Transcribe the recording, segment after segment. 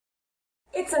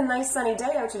It's a nice sunny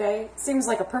day out today. Seems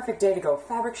like a perfect day to go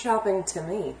fabric shopping to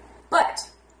me. But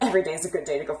every day is a good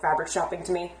day to go fabric shopping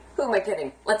to me. Who am I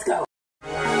kidding? Let's go.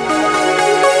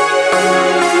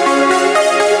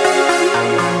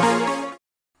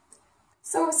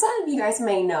 So as some of you guys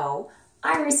may know,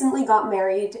 I recently got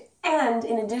married, and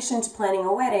in addition to planning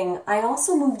a wedding, I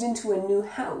also moved into a new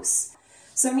house.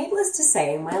 So needless to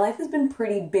say, my life has been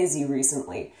pretty busy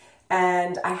recently,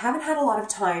 and I haven't had a lot of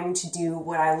time to do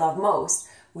what I love most,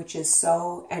 which is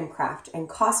sew and craft and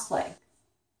cosplay.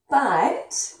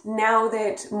 But now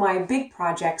that my big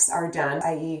projects are done,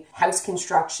 i.e. house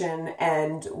construction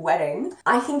and wedding,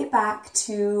 I can get back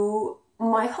to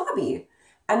my hobby.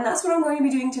 And that's what I'm going to be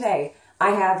doing today. I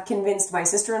have convinced my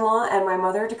sister-in-law and my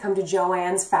mother to come to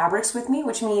JoAnns Fabrics with me,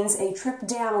 which means a trip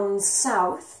down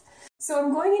south. So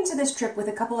I'm going into this trip with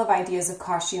a couple of ideas of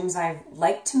costumes I'd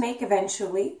like to make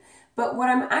eventually, but what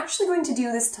I'm actually going to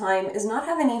do this time is not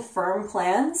have any firm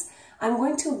plans. I'm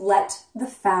going to let the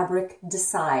fabric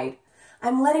decide.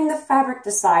 I'm letting the fabric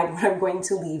decide what I'm going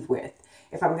to leave with.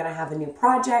 If I'm going to have a new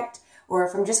project, or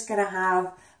if I'm just going to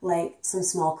have like some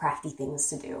small crafty things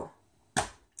to do.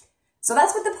 So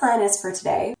that's what the plan is for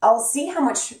today. I'll see how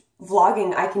much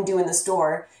vlogging I can do in the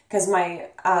store, because my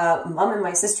mom and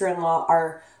my sister-in-law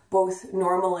are both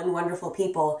normal and wonderful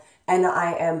people, and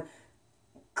I am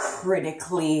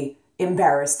critically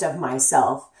embarrassed of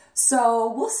myself.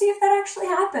 So we'll see if that actually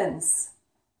happens.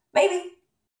 Maybe.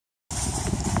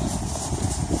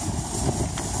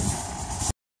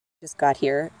 Just got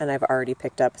here and I've already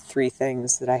picked up 3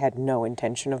 things that I had no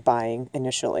intention of buying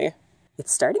initially.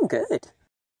 It's starting good.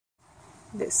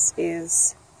 This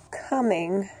is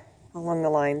coming along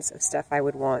the lines of stuff I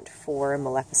would want for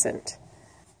Maleficent.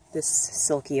 This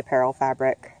silky apparel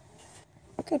fabric.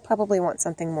 I could probably want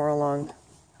something more along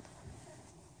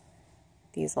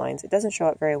these lines. It doesn't show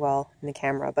up very well in the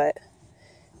camera, but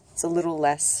it's a little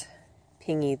less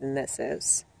pingy than this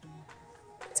is.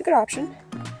 It's a good option.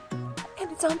 And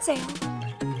it's on sale.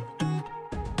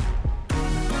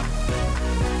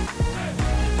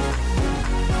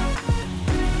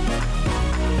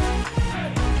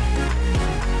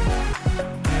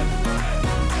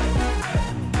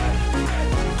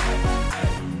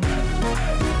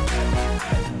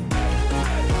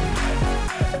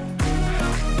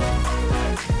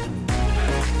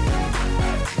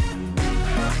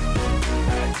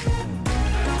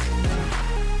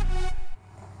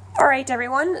 Alright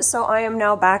everyone, so I am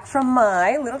now back from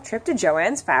my little trip to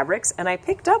JoAnns Fabrics, and I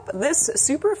picked up this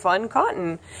super fun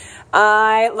cotton.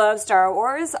 I love Star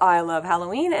Wars, I love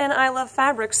Halloween, and I love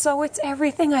fabrics, so it's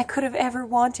everything I could have ever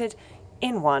wanted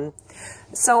in one.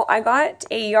 So I got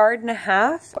a 1.5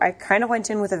 yards. I kind of went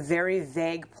in with a very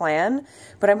vague plan,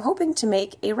 but I'm hoping to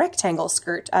make a rectangle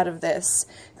skirt out of this,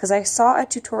 because I saw a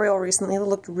tutorial recently that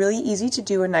looked really easy to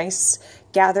do a nice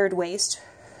gathered waist,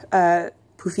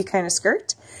 poofy kind of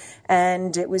skirt.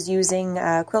 And it was using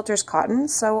quilter's cotton,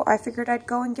 so I figured I'd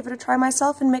go and give it a try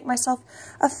myself and make myself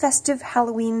a festive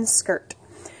Halloween skirt.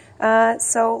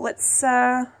 So let's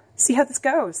see how this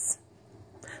goes.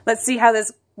 Let's see how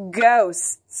this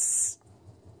goes.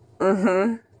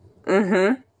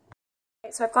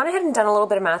 So I've gone ahead and done a little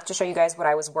bit of math to show you guys what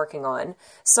I was working on.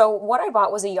 So what I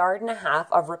bought was a 1.5 yards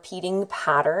of repeating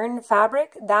pattern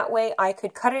fabric. That way I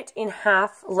could cut it in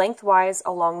half lengthwise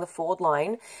along the fold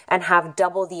line and have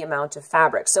double the amount of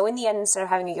fabric. So in the end, instead of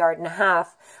having a 1.5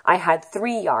 yards, I had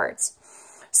 3 yards.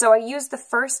 So I used the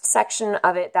first section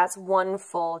of it, that's 1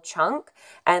 full chunk,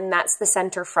 and that's the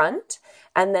center front.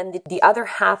 And then the other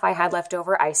half I had left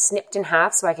over, I snipped in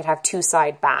half so I could have 2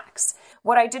 side backs.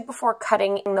 What I did before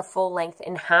cutting the full length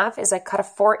in half is I cut a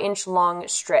 4-inch long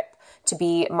strip to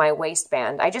be my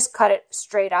waistband. I just cut it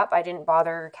straight up. I didn't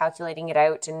bother calculating it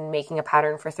out and making a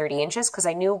pattern for 30 inches because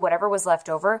I knew whatever was left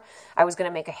over, I was going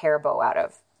to make a hair bow out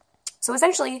of. So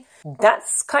essentially,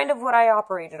 that's kind of what I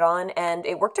operated on, and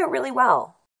it worked out really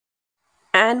well.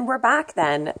 And we're back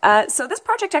then. So this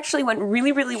project actually went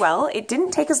really, really well. It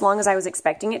didn't take as long as I was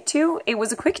expecting it to. It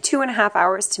was a quick 2.5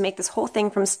 hours to make this whole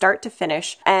thing from start to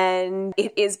finish. And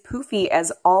it is poofy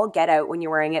as all get out when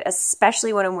you're wearing it,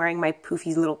 especially when I'm wearing my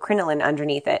poofy little crinoline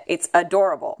underneath it. It's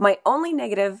adorable. My only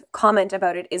negative comment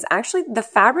about it is actually the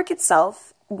fabric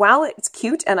itself. While it's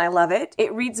cute and I love it,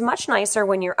 it reads much nicer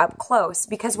when you're up close,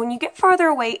 because when you get farther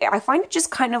away, I find it just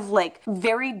kind of like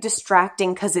very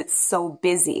distracting because it's so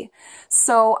busy.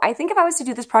 So I think if I was to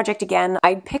do this project again,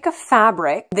 I'd pick a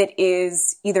fabric that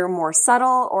is either more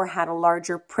subtle or had a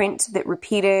larger print that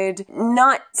repeated,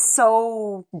 not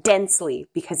so densely,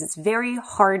 because it's very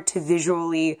hard to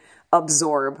visually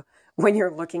absorb when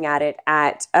you're looking at it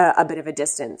at a bit of a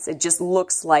distance. It just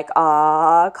looks like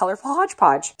a colorful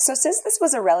hodgepodge. So since this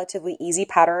was a relatively easy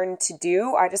pattern to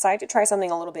do, I decided to try something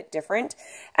a little bit different.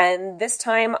 And this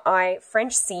time I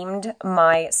French seamed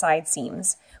my side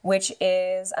seams, which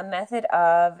is a method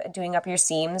of doing up your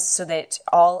seams so that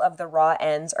all of the raw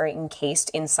ends are encased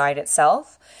inside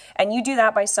itself. And you do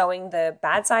that by sewing the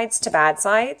bad sides to bad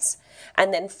sides,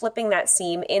 and then flipping that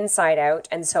seam inside out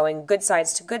and sewing good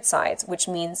sides to good sides, which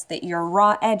means that your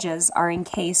raw edges are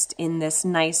encased in this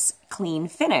nice clean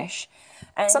finish.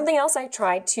 And something else I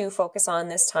tried to focus on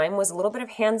this time was a little bit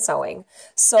of hand sewing.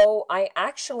 So I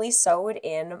actually sewed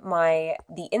in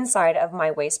the inside of my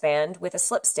waistband with a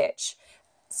slip stitch,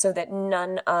 so that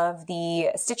none of the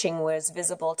stitching was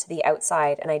visible to the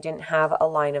outside and I didn't have a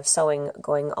line of sewing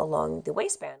going along the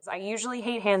waistbands. I usually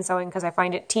hate hand sewing because I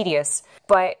find it tedious,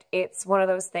 but it's one of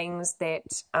those things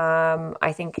that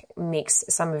I think makes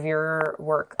some of your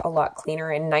work a lot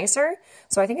cleaner and nicer.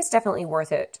 So I think it's definitely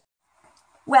worth it.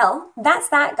 Well, that's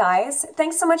that, guys.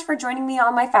 Thanks so much for joining me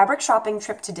on my fabric shopping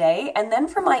trip today, and then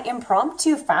for my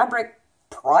impromptu fabric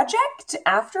project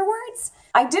afterwards.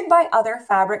 I did buy other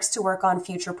fabrics to work on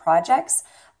future projects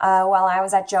while I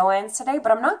was at JoAnns today,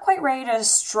 but I'm not quite ready to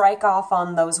strike off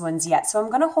on those ones yet. So I'm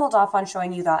going to hold off on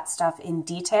showing you that stuff in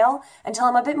detail until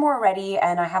I'm a bit more ready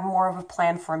and I have more of a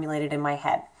plan formulated in my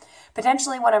head.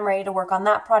 Potentially when I'm ready to work on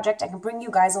that project, I can bring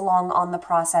you guys along on the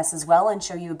process as well and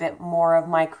show you a bit more of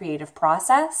my creative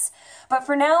process. But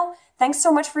for now, thanks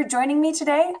so much for joining me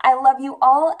today. I love you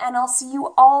all, and I'll see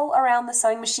you all around the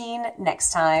sewing machine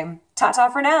next time. Ta-ta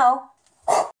for now.